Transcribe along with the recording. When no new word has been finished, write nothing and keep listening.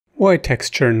Why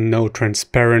texture no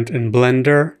transparent in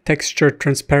Blender, texture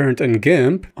transparent in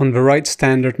GIMP, on the right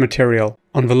standard material,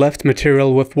 on the left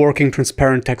material with working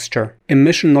transparent texture.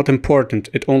 Emission not important,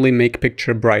 it only make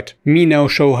picture bright. Me now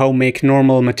show how make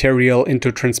normal material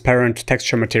into transparent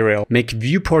texture material. Make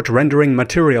viewport rendering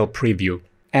material preview.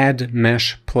 Add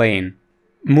mesh plane.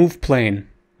 Move plane.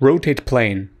 Rotate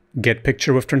plane. Get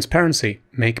picture with transparency.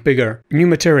 Make bigger. New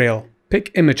material. Pick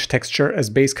image texture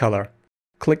as base color.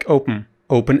 Click open.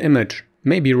 Open image.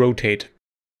 Maybe rotate.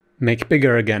 Make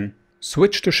bigger again.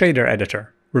 Switch to shader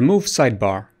editor. Remove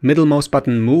sidebar. Middle mouse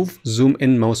button move, zoom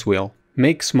in mouse wheel.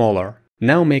 Make smaller.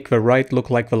 Now make the right look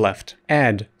like the left.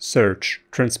 Add, search,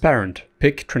 transparent.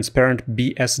 Pick transparent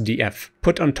BSDF.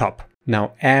 Put on top.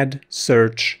 Now add,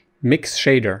 search, mix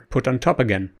shader. Put on top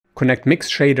again. Connect mix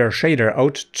shader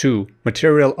out to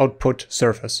material output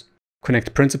surface.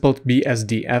 Connect principled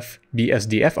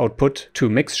BSDF output to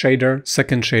mix shader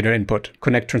second shader input.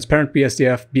 Connect transparent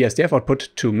BSDF output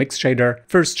to mix shader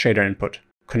first shader input.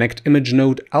 Connect image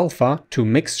node alpha to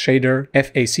mix shader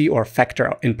FAC or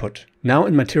factor input. Now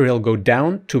in material go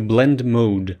down to blend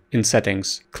mode in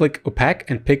settings. Click opaque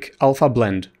and pick alpha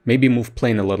blend. Maybe move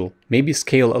plane a little. Maybe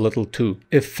scale a little too.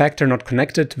 If factor not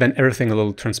connected, then everything a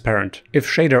little transparent. If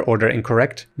shader order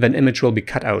incorrect, then image will be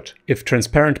cut out. If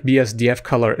transparent BSDF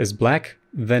color is black,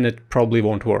 then it probably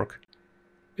won't work.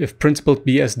 If principled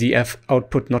BSDF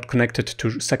output not connected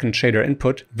to second shader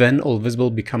input, then all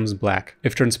visible becomes black.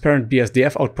 If transparent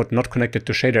BSDF output not connected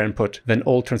to shader input, then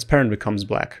all transparent becomes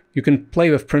black. You can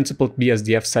play with principled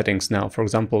BSDF settings now, for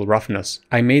example roughness.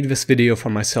 I made this video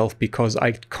for myself because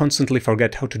I constantly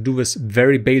forget how to do this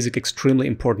very basic, extremely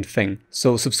important thing.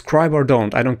 So subscribe or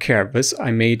don't, I don't care. This I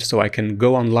made so I can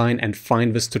go online and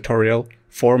find this tutorial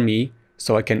for me,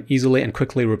 so I can easily and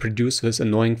quickly reproduce this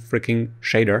annoying freaking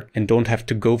shader and don't have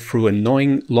to go through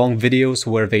annoying long videos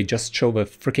where they just show the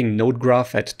freaking node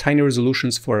graph at tiny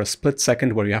resolutions for a split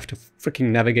second where you have to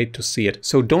freaking navigate to see it.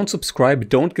 So don't subscribe,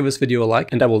 don't give this video a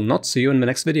like, and I will not see you in the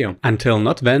next video. Until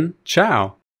not then,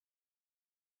 ciao!